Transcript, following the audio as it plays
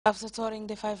After touring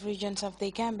the 5 regions of the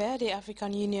Gambia, the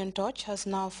African Union Torch has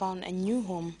now found a new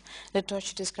home. The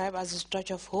torch, described as the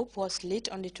Torch of Hope, was lit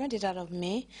on the 23rd of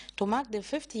May to mark the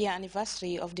 50th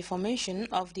anniversary of the formation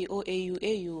of the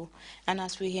OAU-AU. And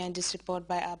as we hear in this report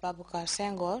by Ababukar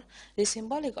Senghor, the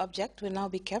symbolic object will now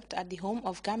be kept at the home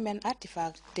of Gambian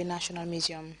Artifact, the National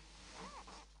Museum.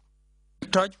 The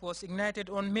torch was ignited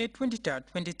on May 23,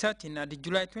 2013 at the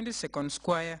July 22nd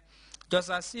Square, just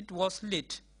as it was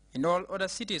lit in all other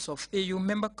cities of AU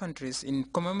member countries in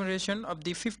commemoration of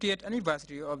the 50th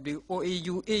anniversary of the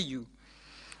OAU-AU.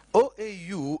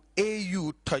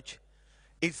 OAU-AU torch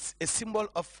is a symbol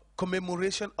of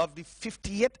commemoration of the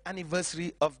 50th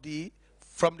anniversary of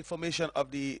from the formation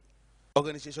of the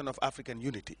Organization of African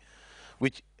Unity,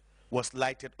 which was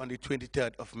lighted on the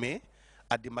 23rd of May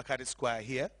at the Makati Square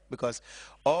here, because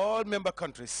all member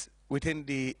countries within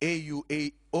the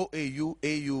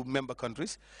OAU member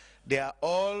countries, they are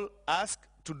all asked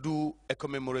to do a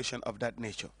commemoration of that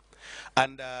nature.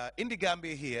 And in the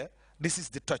Gambia here, this is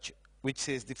the torch, which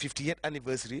says the 50th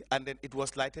anniversary, and then it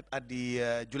was lighted at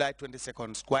the July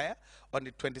 22nd Square on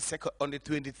the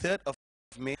 23rd of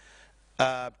May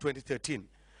 2013.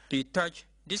 The torch,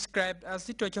 described as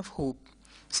the Torch of Hope,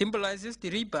 symbolizes the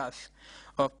rebirth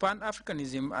of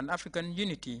Pan-Africanism and African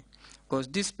unity, was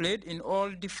displayed in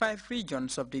all the 5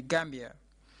 regions of the Gambia.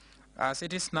 As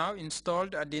it is now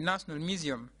installed at the National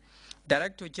Museum,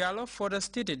 Director Jallo further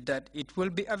stated that it will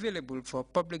be available for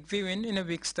public viewing in a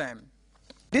week's time.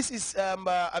 This is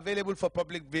available for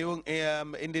public viewing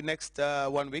in the next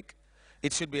 1 week.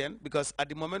 It should be in, because at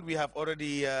the moment we have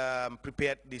already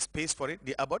prepared the space for it,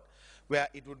 the Abbot, where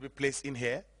it would be placed in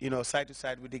here, side to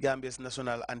side with the Gambia's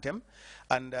national anthem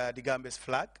and the Gambia's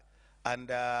flag. And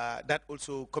that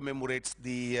also commemorates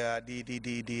the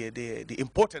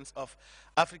importance of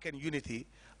African unity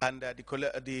and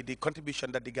the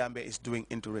contribution that the Gambia is doing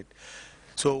into it.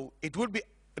 So it will be,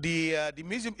 the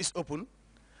museum is open,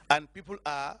 and people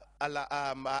are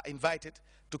invited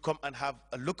to come and have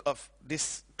a look of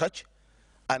this touch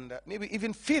and maybe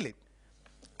even feel it.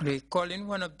 Recalling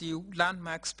one of the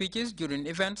landmark speeches during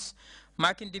events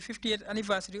marking the 50th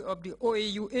anniversary of the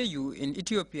OAU-AU in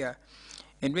Ethiopia,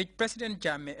 in which President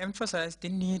Jammeh emphasized the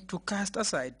need to cast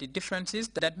aside the differences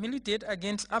that militate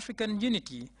against African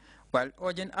unity, while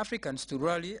urging Africans to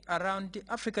rally around the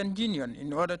African Union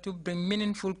in order to bring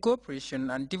meaningful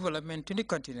cooperation and development to the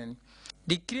continent.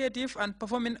 The Creative and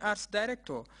Performing Arts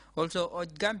Director also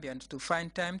urged Gambians to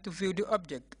find time to view the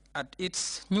object at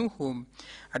its new home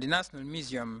at the National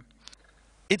Museum.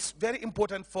 It's very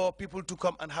important for people to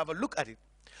come and have a look at it.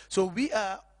 So we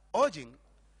are urging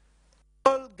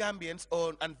all Gambians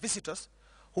and visitors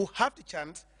who have the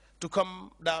chance to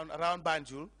come down around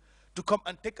Banjul to come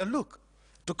and take a look,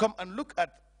 to come and look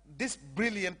at this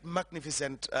brilliant,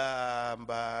 magnificent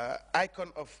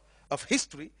icon of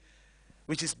history,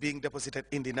 which is being deposited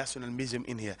in the National Museum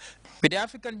in here. With the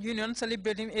African Union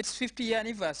celebrating its 50th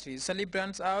anniversary,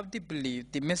 celebrants are of the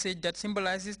belief the message that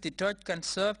symbolizes the torch can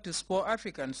serve to spur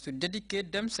Africans to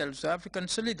dedicate themselves to African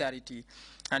solidarity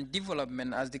and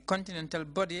development as the continental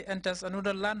body enters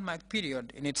another landmark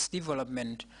period in its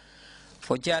development.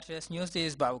 For Grts News, this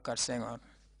is Ababukar Senghor.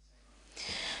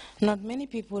 Not many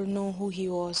people know who he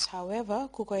was. However,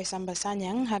 Kukoy Samba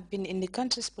Sanyang had been in the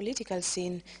country's political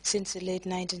scene since the late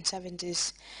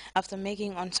 1970s. After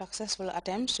making unsuccessful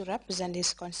attempts to represent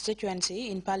his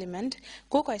constituency in parliament,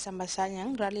 Kukoy Samba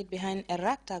Sanyang rallied behind a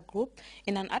ragtag group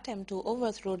in an attempt to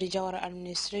overthrow the Jawara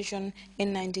administration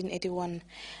in 1981.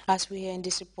 As we hear in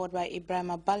this report by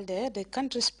Ibrahima Balde, the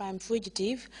country's prime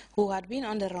fugitive, who had been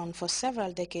on the run for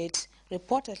several decades,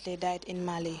 reportedly died in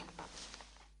Mali.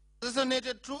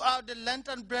 Resonated throughout the length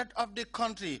and breadth of the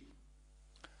country.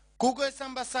 Kukoy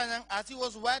Samba Sanyang, as he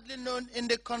was widely known in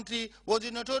the country, was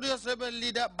the notorious rebel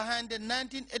leader behind the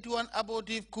 1981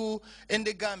 abortive coup in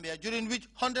the Gambia, during which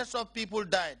hundreds of people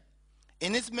died.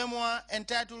 In his memoir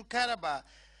entitled Karaba,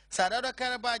 Sadauda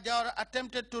Karaba Jawara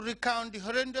attempted to recount the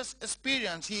horrendous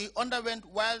experience he underwent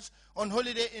whilst on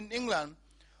holiday in England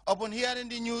upon hearing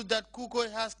the news that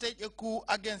Kukoy has staged a coup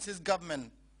against his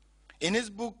government. In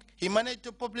his book, he managed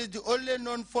to publish the only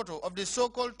known photo of the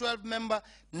so-called 12-member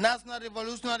National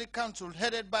Revolutionary Council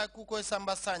headed by Kukoy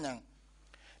Samba Sanyang.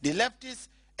 The leftist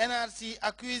NRC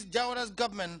accused Jawara's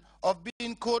government of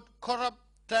being, quote, corrupt,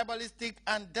 tribalistic,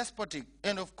 and despotic,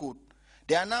 end of quote.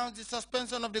 They announced the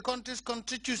suspension of the country's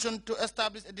constitution to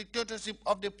establish a dictatorship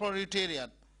of the proletariat.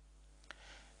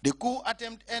 The coup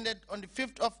attempt ended on the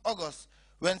 5th of August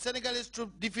when Senegalese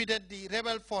troops defeated the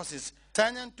rebel forces.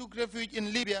 Sanyang took refuge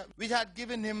in Libya, which had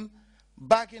given him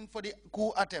backing for the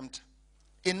coup attempt.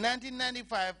 In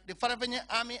 1995, the Farafenni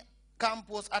army camp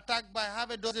was attacked by half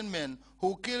a dozen men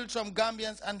who killed some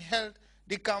Gambians and held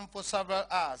the camp for several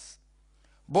hours.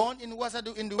 Born in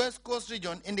Wasadu in the West Coast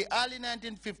region in the early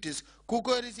 1950s,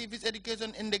 Kukoy received his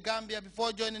education in the Gambia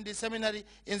before joining the seminary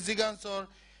in Zigansor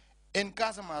in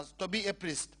Casamance to be a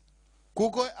priest.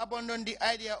 Kukoy abandoned the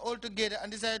idea altogether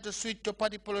and decided to switch to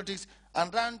party politics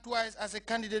and ran twice as a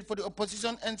candidate for the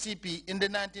opposition NCP in the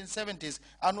 1970s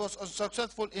and was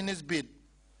unsuccessful in his bid.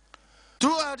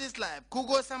 Throughout his life,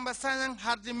 Kukoy Samba Sanyang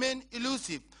had remained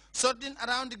elusive, circling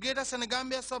around the greater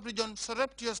Senegambia sub-region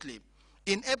surreptitiously.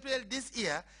 In April this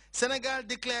year, Senegal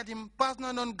declared him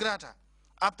persona non grata.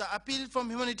 After appeal from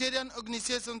humanitarian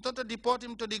organizations to deport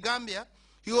him to the Gambia,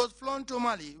 he was flown to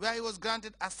Mali, where he was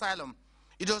granted asylum.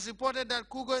 It was reported that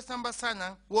Kukoy Samba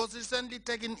Sanyang was recently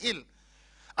taken ill.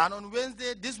 And on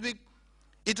Wednesday this week,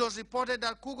 it was reported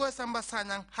that Kukoy Samba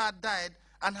Sanyang had died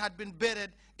and had been buried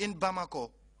in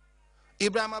Bamako.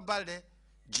 Ibrahima Balde,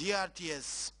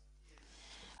 GRTS.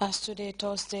 As today,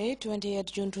 Thursday,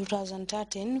 28 June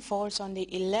 2013, falls on the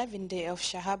 11th day of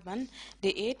Shahaban,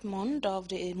 the 8th month of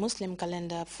the Muslim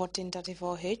calendar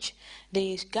 1434H,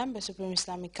 the Gambia Supreme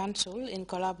Islamic Council, in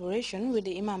collaboration with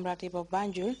the Imam Ratib of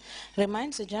Banjul,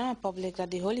 reminds the general public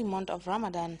that the holy month of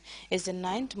Ramadan is the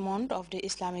 9th month of the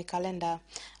Islamic calendar.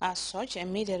 As such, a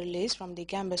media release from the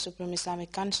Gambia Supreme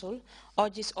Islamic Council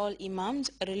urges all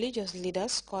imams, religious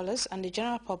leaders, scholars, and the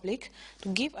general public to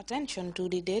give attention to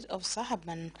the date of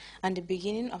Shahaban and the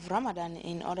beginning of Ramadan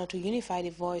in order to unify the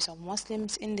voice of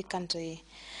Muslims in the country.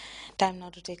 Time now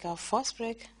to take our first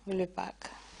break. We'll be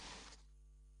back.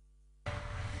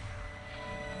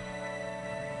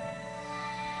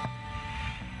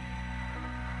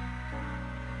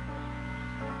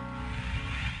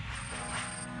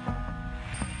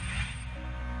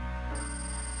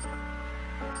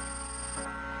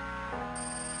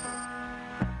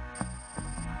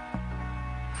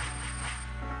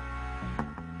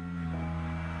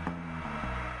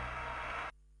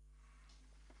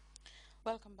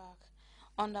 Welcome back.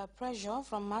 Under pressure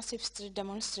from massive street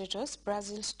demonstrators,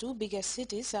 Brazil's two biggest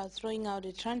cities are throwing out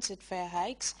the transit fare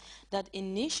hikes that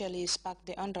initially sparked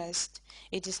the unrest.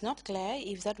 It is not clear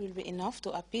if that will be enough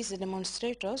to appease the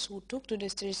demonstrators who took to the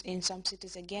streets in some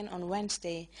cities again on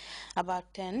Wednesday.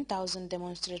 About 10,000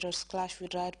 demonstrators clashed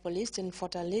with riot police in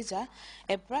Fortaleza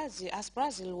as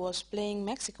Brazil was playing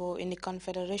Mexico in the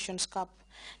Confederations Cup.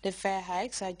 The fare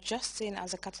hikes are just seen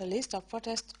as a catalyst of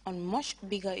protest on much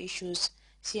bigger issues.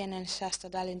 CNN Shasta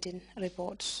Darlington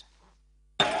reports.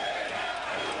 For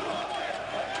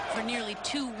nearly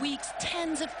 2 weeks,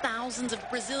 tens of thousands of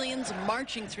Brazilians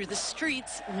marching through the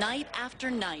streets night after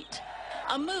night.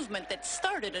 A movement that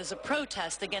started as a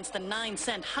protest against the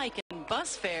 9-cent hike in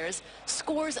bus fares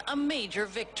scores a major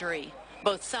victory.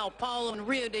 Both Sao Paulo and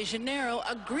Rio de Janeiro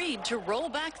agreed to roll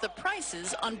back the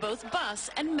prices on both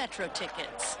bus and metro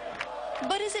tickets.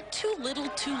 But is it too little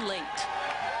too late?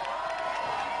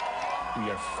 We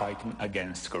are fighting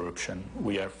against corruption.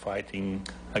 We are fighting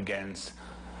against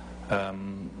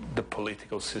the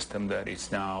political system that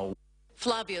is now.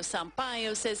 Flavio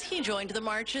Sampaio says he joined the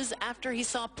marches after he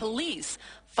saw police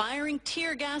firing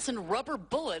tear gas and rubber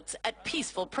bullets at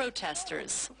peaceful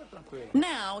protesters.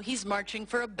 Now he's marching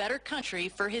for a better country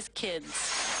for his kids.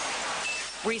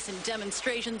 Recent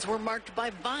demonstrations were marked by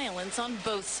violence on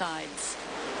both sides.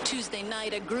 Tuesday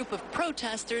night, a group of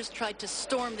protesters tried to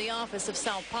storm the office of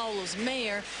Sao Paulo's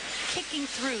mayor, kicking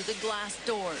through the glass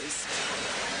doors.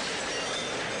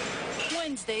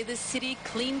 Wednesday, the city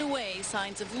cleaned away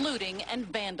signs of looting and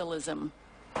vandalism.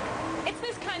 It's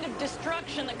this kind of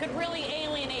destruction that could really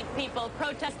alienate people.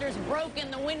 Protesters broke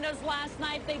in the windows last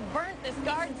night. They burnt this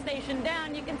guard station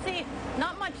down. You can see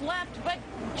not much left, but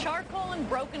charcoal and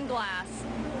broken glass.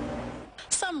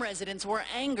 Some residents were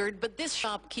angered, but this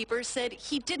shopkeeper said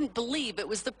he didn't believe it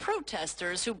was the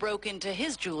protesters who broke into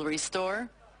his jewelry store.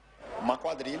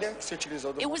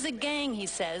 It was a gang, he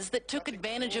says, that took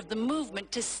advantage of the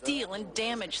movement to steal and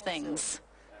damage things.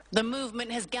 The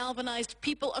movement has galvanized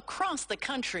people across the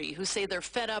country who say they're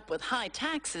fed up with high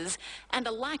taxes and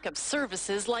a lack of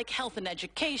services like health and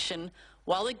education,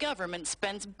 while the government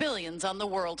spends billions on the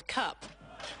World Cup.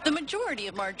 The majority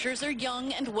of marchers are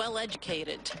young and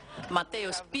well-educated.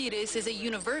 Mateus Pires is a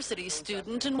university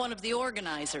student and one of the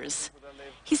organizers.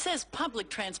 He says public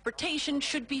transportation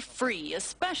should be free,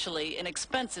 especially in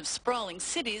expensive, sprawling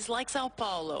cities like Sao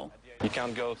Paulo. You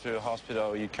can't go to a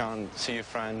hospital, you can't see your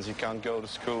friends, you can't go to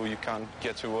school, you can't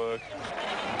get to work.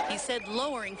 He said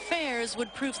lowering fares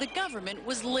would prove the government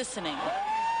was listening.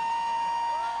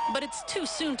 But it's too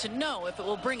soon to know if it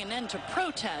will bring an end to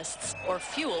protests or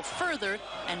fuel further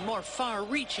and more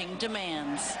far-reaching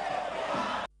demands.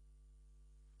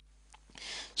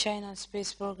 China's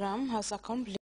space program has accomplished